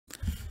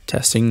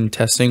Testing,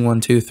 testing,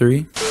 1, 2,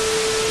 3.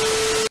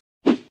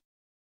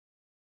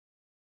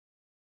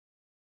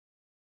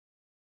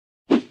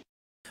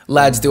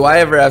 Lads, do I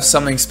ever have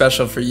something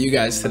special for you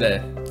guys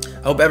today?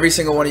 I hope every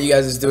single one of you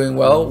guys is doing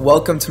well.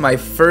 Welcome to my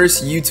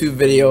first YouTube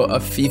video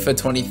of FIFA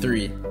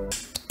 23.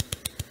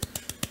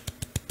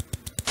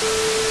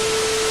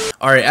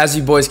 Alright, as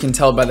you boys can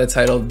tell by the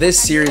title, this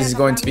series is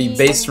going to be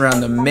based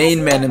around the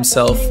main man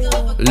himself,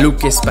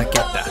 Lucas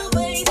Paqueta.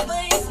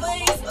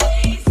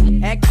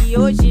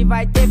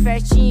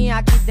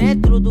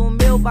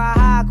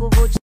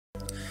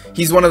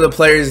 He's one of the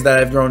players that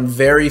I've grown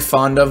very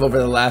fond of over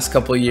the last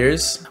couple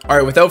years.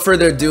 Alright, without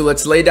further ado,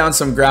 let's lay down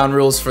some ground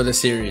rules for the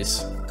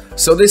series.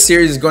 So this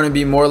series is going to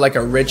be more like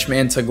a rich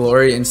man to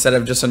glory instead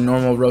of just a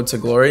normal road to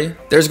glory.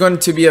 There's going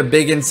to be a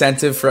big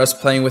incentive for us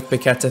playing with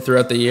Paqueta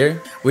throughout the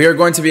year. We are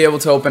going to be able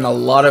to open a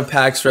lot of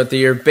packs throughout the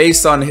year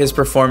based on his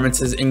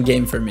performances in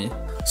game for me.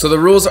 So the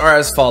rules are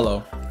as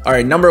follow.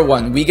 Alright, number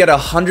 1, we get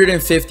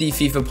 150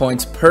 FIFA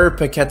points per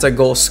Paqueta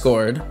goal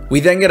scored.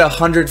 We then get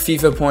 100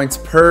 FIFA points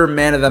per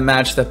man of the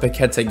match that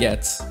Paqueta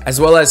gets,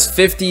 as well as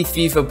 50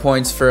 FIFA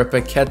points for a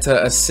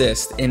Paqueta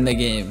assist in the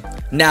game.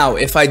 Now,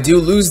 if I do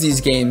lose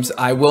these games,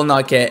 I will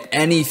not get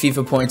any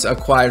FIFA points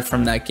acquired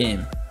from that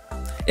game.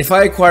 If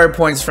I acquire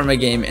points from a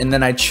game and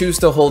then I choose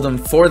to hold them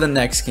for the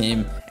next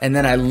game, and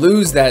then I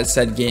lose that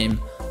said game,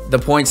 the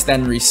points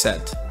then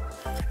reset.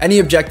 Any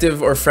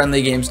objective or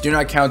friendly games do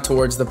not count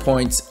towards the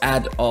points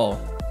at all.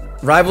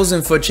 Rivals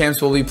and Foot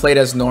Champs will be played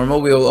as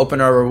normal. We will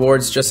open our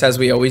rewards just as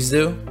we always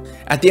do.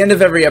 At the end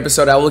of every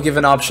episode, I will give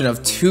an option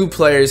of 2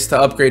 players to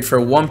upgrade for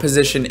 1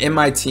 position in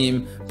my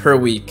team per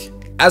week.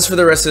 As for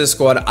the rest of the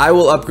squad, I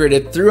will upgrade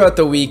it throughout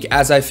the week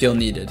as I feel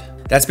needed.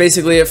 That's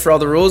basically it for all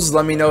the rules.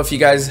 Let me know if you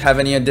guys have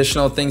any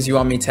additional things you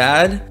want me to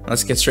add.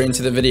 Let's get straight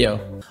into the video.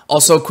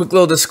 Also, quick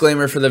little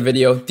disclaimer for the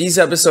video. These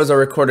episodes are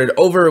recorded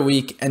over a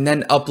week and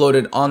then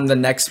uploaded on the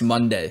next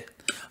Monday.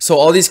 So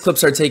all these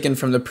clips are taken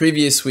from the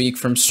previous week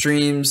from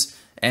streams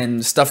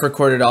and stuff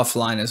recorded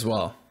offline as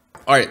well.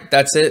 Alright,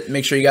 that's it.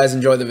 Make sure you guys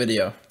enjoy the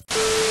video.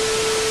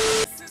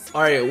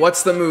 Alright,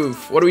 what's the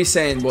move? What are we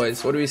saying,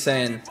 boys? What are we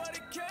saying?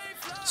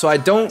 So I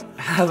don't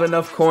have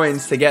enough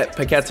coins to get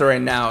Paqueta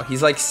right now.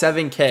 He's like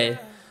 7k.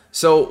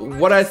 So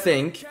what I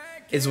think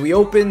is we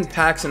open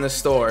packs in the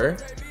store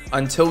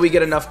until we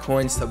get enough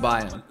coins to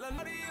buy them.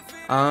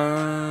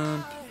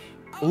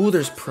 Ooh,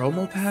 there's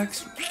promo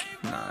packs?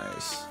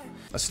 Nice.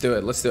 Let's do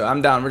it. Let's do it.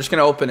 I'm down. We're just going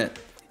to open it.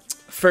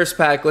 First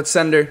pack. Let's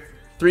send her.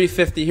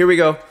 350. Here we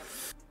go.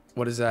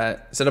 What is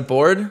that? Is that a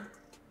board?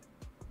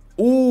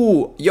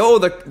 Ooh, yo,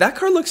 that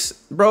card looks...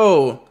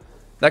 Bro,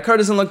 that card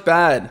doesn't look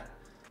bad.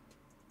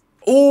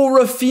 Oh,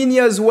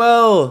 Rafinha as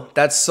well.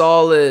 That's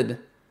solid.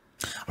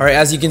 All right,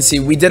 as you can see,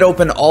 we did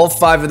open all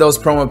 5 of those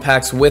promo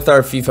packs with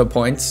our FIFA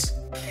points.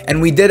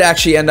 And we did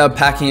actually end up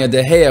packing a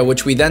De Gea,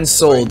 which we then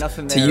sold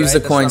to use the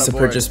coins to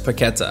purchase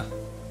Paqueta.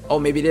 Oh,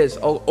 maybe it is.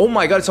 Oh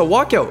my god, it's a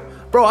walkout.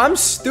 Bro, I'm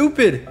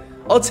stupid.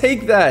 I'll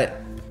take that.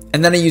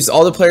 And then I used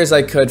all the players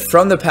I could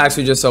from the packs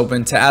we just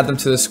opened to add them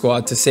to the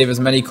squad to save as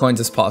many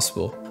coins as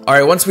possible.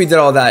 Alright, once we did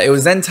all that, it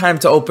was then time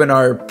to open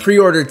our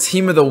pre-order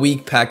Team of the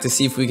Week pack to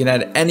see if we can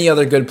add any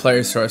other good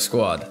players to our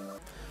squad.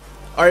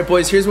 Alright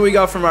boys, here's what we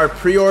got from our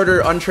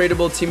pre-order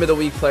untradeable Team of the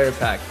Week player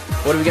pack.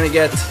 What are we gonna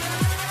get?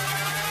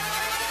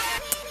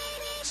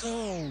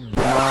 Come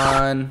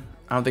on.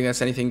 I don't think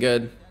that's anything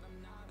good.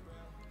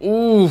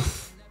 Ooh.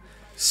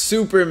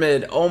 Super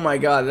mid. Oh my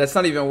god, that's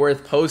not even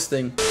worth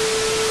posting.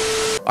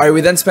 Alright,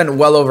 we then spent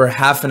well over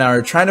half an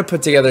hour trying to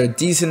put together a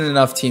decent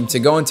enough team to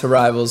go into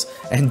Rivals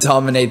and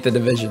dominate the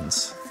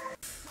divisions.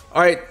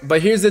 Alright,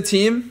 but here's the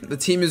team. The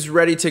team is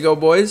ready to go,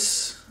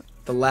 boys.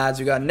 The lads,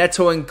 we got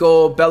Neto in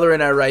goal,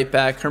 Bellerin at right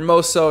back,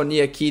 Hermoso,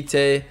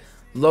 Niakite,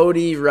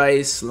 Lodi,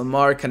 Rice,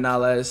 Lamar,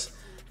 Canales,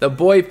 the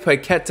boy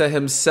Paqueta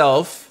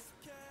himself,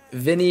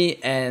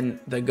 Vinny, and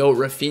the GOAT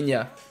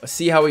Rafinha. Let's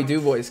see how we do,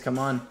 boys. Come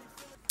on.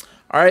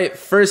 Alright,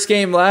 first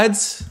game,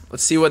 lads.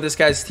 Let's see what this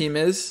guy's team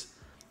is.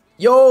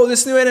 Yo,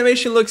 this new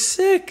animation looks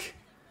sick.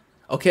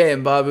 Okay,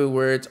 Mbabu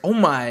words. Oh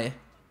my.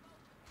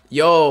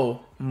 Yo,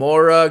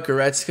 Mora,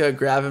 Goretzka,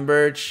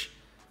 Gravenberch.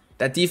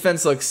 That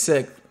defense looks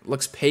sick.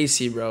 Looks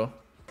pacey, bro.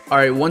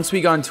 Alright, once we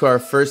got into our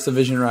first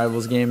division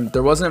rivals game,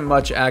 there wasn't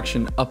much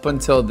action up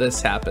until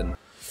this happened.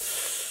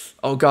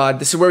 Oh god,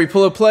 this is where we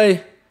pull a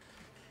play.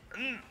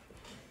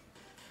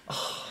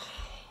 Oh,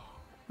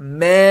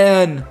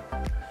 man.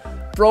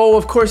 Bro,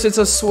 of course it's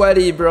a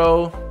sweaty,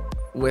 bro.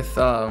 With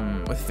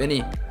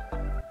Vinny.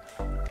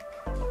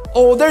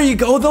 Oh, there you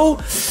go,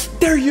 though.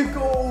 There you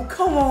go.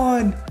 Come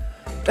on.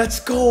 Let's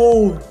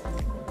go.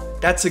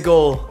 That's a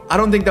goal. I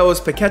don't think that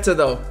was Paqueta,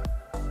 though.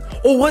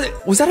 Oh,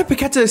 what? Was that a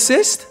Paqueta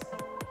assist?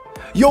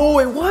 Yo,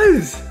 it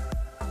was.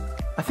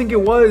 I think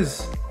it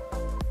was.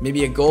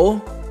 Maybe a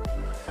goal?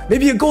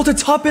 Maybe a goal to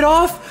top it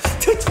off?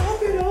 To top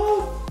it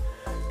off.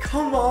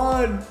 Come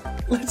on.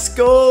 Let's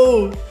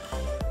go.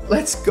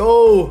 Let's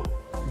go.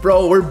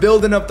 Bro, we're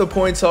building up the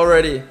points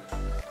already.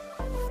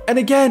 And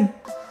again.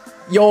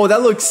 Yo,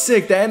 that looks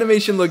sick. The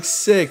animation looks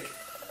sick.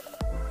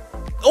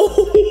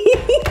 Oh,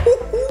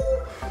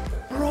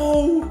 bro.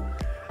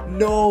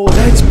 No,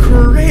 that's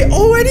great.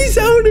 Oh, and he's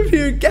out of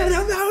here. Get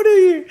him out of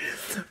here.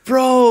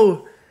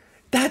 Bro,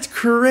 that's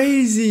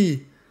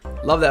crazy.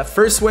 Love that.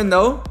 First win,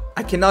 though.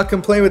 I cannot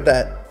complain with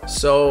that.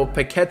 So,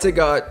 Paqueta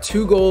got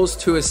 2 goals,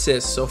 2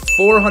 assists. So,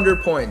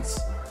 400 points.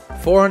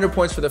 400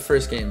 points for the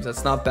first games.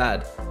 That's not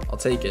bad. I'll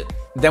take it.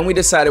 Then we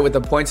decided with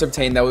the points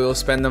obtained that we will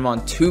spend them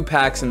on 2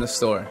 packs in the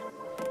store.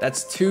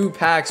 That's 2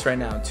 packs right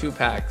now. 2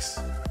 packs.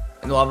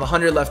 And we'll have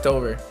 100 left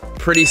over.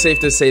 Pretty safe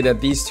to say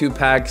that these 2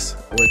 packs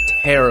were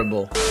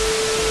terrible.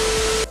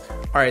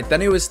 Alright,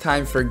 then it was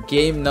time for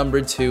game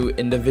number 2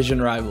 in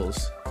Division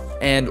Rivals.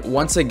 And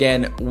once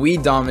again, we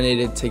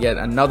dominated to get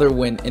another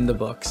win in the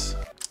books.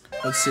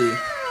 Let's see.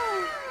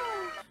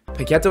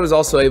 Paqueta was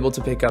also able to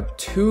pick up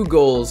 2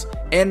 goals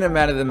and a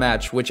man of the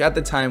match, which at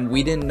the time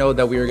we didn't know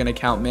that we were going to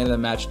count man of the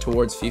match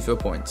towards FIFA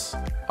points.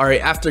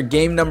 Alright, after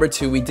game number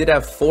 2, we did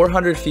have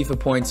 400 FIFA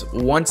points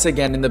once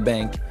again in the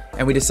bank,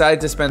 and we decided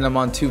to spend them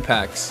on 2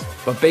 packs.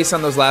 But based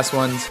on those last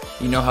ones,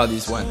 you know how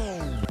these went.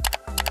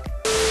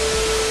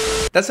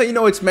 That's how you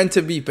know it's meant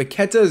to be.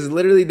 Paqueta is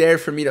literally there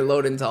for me to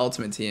load into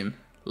Ultimate Team.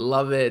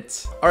 Love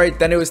it. Alright,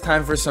 then it was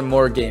time for some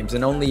more games,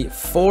 and only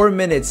 4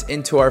 minutes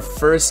into our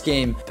first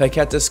game,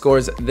 Paqueta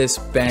scores this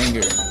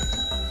banger.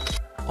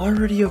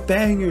 Already a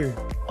banger.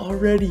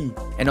 Already.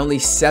 And only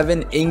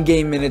 7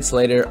 in-game minutes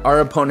later,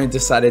 our opponent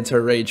decided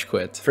to rage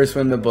quit. First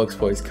win in the books,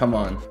 boys. Come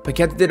on.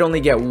 Paqueta did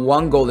only get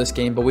 1 goal this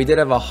game, but we did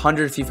have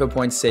 100 FIFA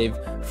points saved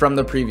from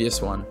the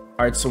previous one.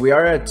 Alright, so we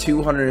are at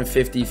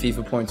 250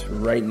 FIFA points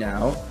right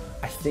now.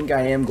 I think I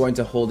am going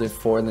to hold it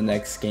for the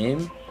next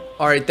game.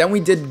 Alright, then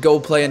we did go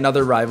play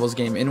another Rivals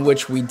game in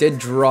which we did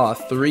draw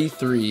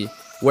 3-3,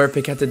 where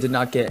Paqueta did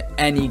not get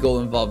any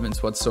goal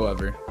involvements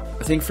whatsoever.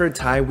 I think for a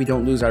tie, we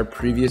don't lose our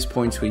previous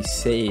points we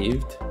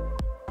saved,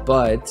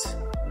 but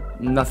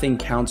nothing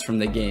counts from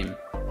the game.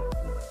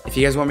 If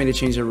you guys want me to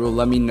change the rule,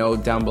 let me know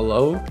down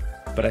below,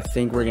 but I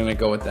think we're going to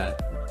go with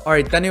that.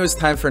 Alright, then it was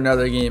time for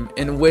another game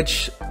in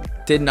which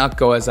did not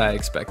go as I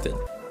expected.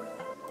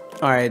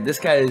 Alright, this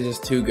guy is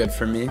just too good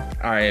for me.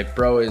 Alright,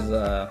 bro is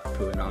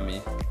pooing on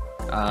me.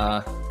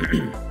 I'm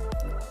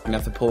gonna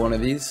have to pull one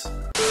of these.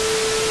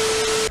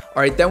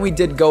 Alright, then we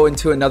did go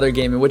into another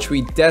game in which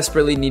we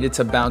desperately needed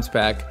to bounce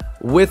back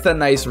with a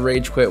nice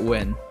rage quit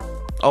win.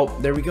 Oh,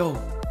 there we go.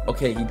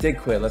 Okay, he did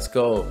quit. Let's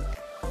go.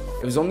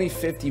 It was only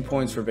 50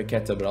 points for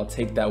Paqueta, but I'll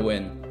take that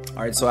win.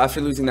 Alright, so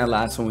after losing that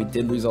last one, we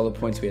did lose all the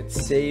points we had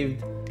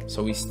saved.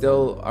 So we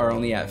still are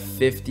only at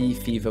 50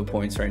 FIFA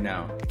points right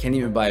now. Can't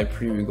even buy a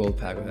premium gold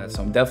pack with that,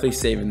 so I'm definitely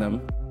saving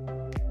them.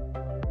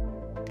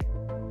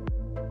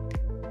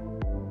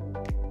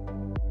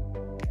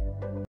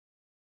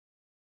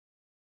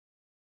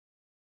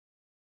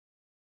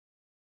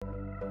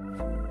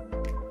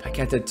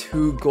 Paqueta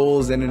 2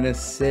 goals and an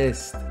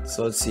assist.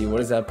 So let's see, what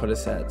does that put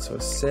us at? So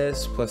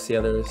assist plus the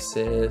other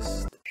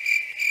assist.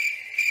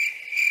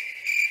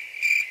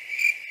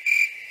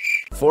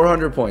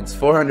 400 points,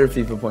 400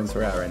 FIFA points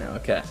we're at right now.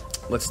 Okay,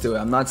 let's do it.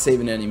 I'm not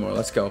saving it anymore.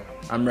 Let's go.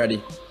 I'm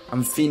ready.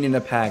 I'm fiending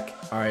a pack.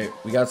 All right,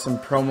 we got some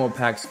promo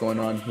packs going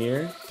on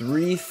here.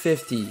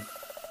 350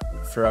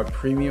 for our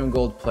premium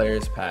gold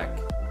players pack.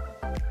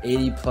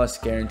 80 plus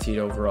guaranteed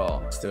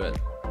overall. Let's do it.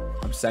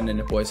 I'm sending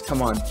it, boys.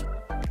 Come on.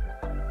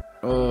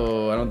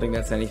 Oh, I don't think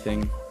that's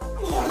anything.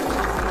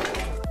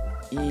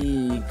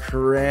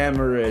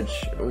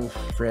 Kramaric. Oof,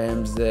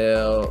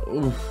 Ramsdale.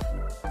 Oof.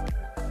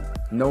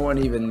 No one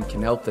even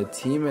can help the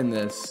team in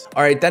this.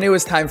 Alright, then it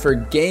was time for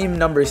game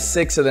number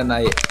 6 of the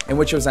night, in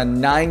which it was a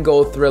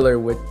 9-goal thriller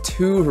with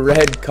 2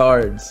 red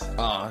cards.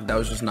 Oh, that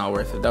was just not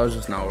worth it. That was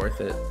just not worth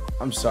it.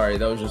 I'm sorry,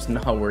 that was just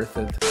not worth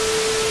it.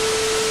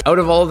 Out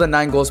of all of the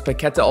 9 goals,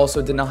 Paqueta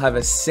also did not have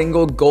a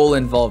single goal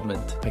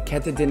involvement.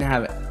 Paqueta didn't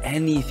have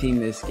anything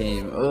this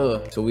game.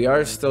 Ugh. So we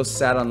are still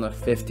sat on the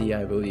 50,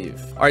 I believe.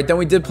 Alright, then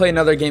we did play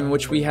another game in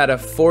which we had a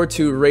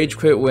 4-2 rage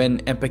quit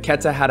win, and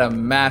Paqueta had a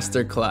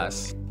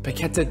masterclass.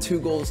 Paqueta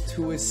 2 goals,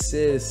 2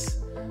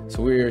 assists.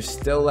 So we're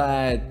still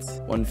at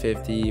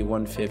 150,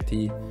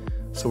 150.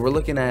 So we're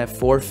looking at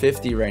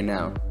 450 right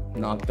now.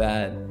 Not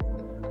bad.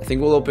 I think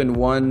we'll open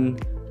 1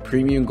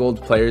 premium gold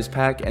players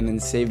pack and then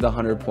save the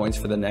 100 points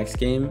for the next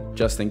game,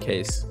 just in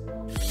case.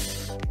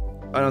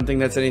 I don't think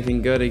that's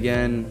anything good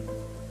again.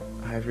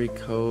 Ivory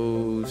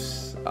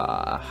Coast.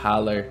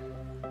 Haller.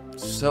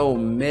 So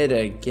mid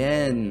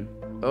again.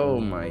 Oh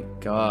my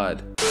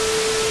god.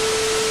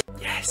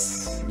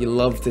 Yes, you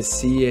love to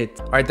see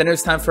it. All right, then it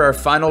was time for our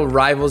final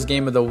Rivals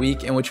game of the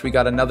week, in which we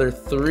got another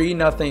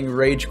 3-0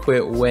 rage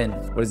quit win.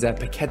 What is that?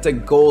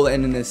 Paqueta goal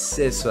and an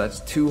assist, so that's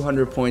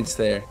 200 points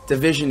there.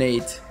 Division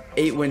 8,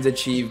 8 wins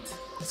achieved.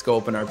 Let's go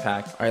open our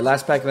pack. All right,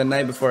 last pack of the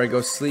night before I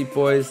go sleep,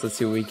 boys. Let's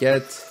see what we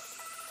get.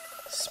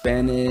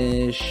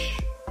 Spanish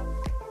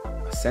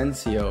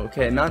Asensio.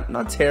 Okay,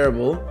 not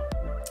terrible.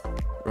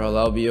 Raul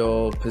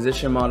Albiol,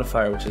 position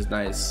modifier, which is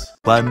nice.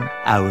 1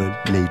 hour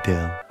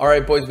later.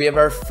 Alright, boys, we have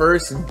our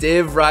first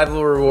Div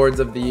Rival Rewards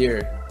of the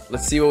year.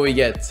 Let's see what we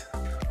get.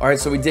 Alright,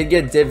 so we did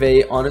get Div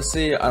 8.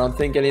 Honestly, I don't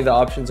think any of the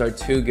options are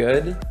too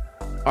good.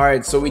 All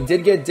right, so we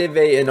did get Div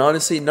 8, and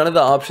honestly, none of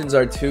the options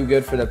are too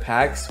good for the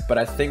packs, but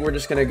I think we're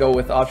just going to go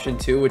with option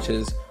 2, which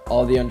is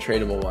all the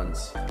untradeable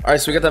ones. All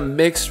right, so we got the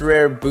mixed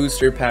rare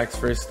booster packs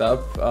first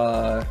up.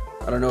 I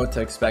don't know what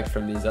to expect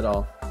from these at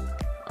all.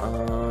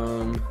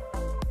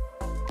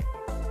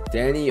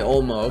 Danny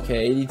Olmo,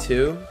 okay,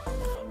 82.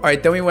 All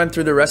right, then we went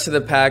through the rest of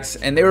the packs,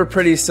 and they were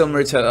pretty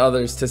similar to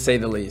others, to say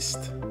the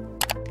least.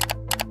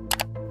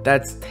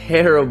 That's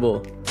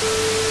terrible.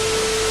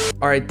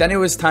 All right, then it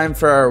was time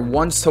for our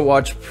once to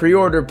watch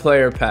pre-order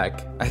player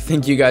pack. I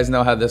think you guys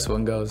know how this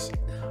one goes.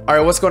 All right,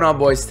 what's going on,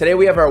 boys? Today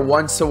we have our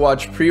once to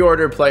watch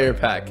pre-order player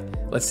pack.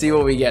 Let's see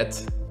what we get.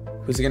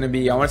 Who's it gonna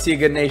be? I want to see a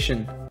good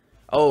nation.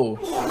 Oh,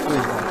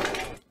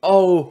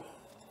 oh,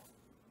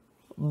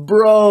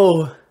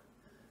 bro,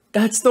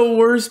 that's the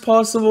worst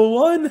possible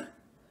one.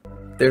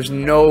 There's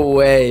no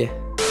way.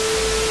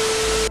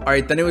 All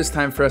right, then it was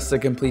time for us to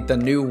complete the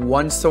new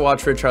once to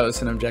watch for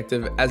Richarlison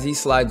objective as he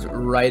slides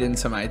right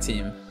into my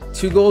team.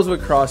 2 goals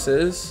with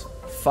crosses,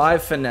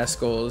 5 finesse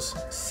goals,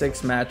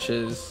 6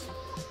 matches,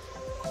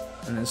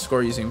 and then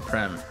score using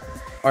Prem.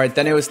 All right,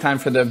 then it was time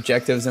for the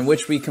objectives, in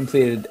which we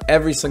completed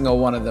every single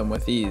one of them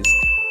with ease.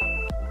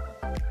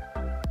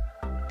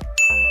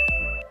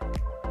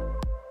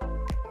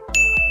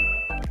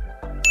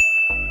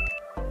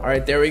 All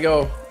right, there we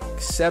go.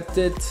 Accept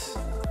it.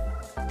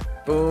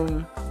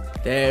 Boom.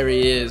 There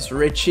he is,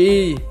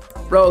 Richie.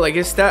 Bro, like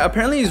his stat,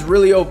 apparently he's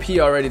really OP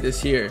already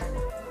this year.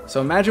 So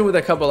imagine with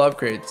a couple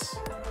upgrades.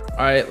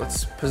 All right,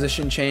 let's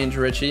position change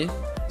Richie.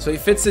 So he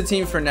fits the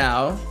team for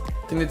now.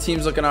 I think the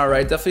team's looking all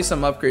right. Definitely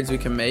some upgrades we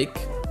can make.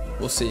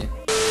 We'll see.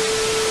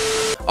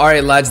 All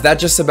right, lads, that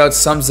just about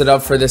sums it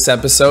up for this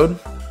episode.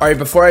 All right,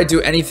 before I do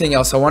anything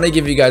else, I want to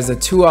give you guys the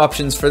 2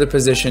 options for the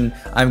position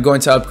I'm going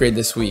to upgrade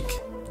this week.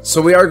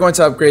 So we are going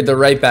to upgrade the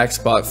right back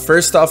spot.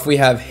 First off, we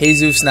have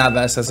Jesus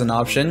Navas as an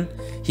option.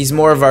 He's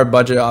more of our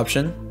budget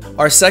option.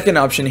 Our second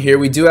option here,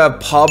 we do have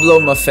Pablo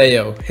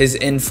Maffeo, his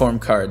inform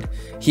card.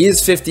 He is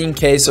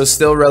 15k, so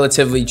still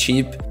relatively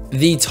cheap.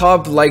 The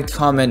top liked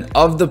comment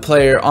of the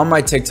player on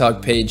my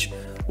TikTok page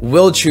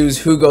will choose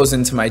who goes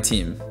into my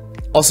team.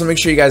 Also, make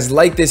sure you guys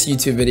like this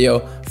YouTube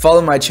video,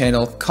 follow my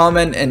channel,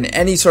 comment, and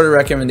any sort of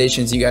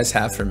recommendations you guys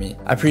have for me.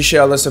 I appreciate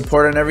all the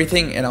support and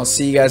everything, and I'll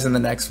see you guys in the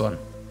next one.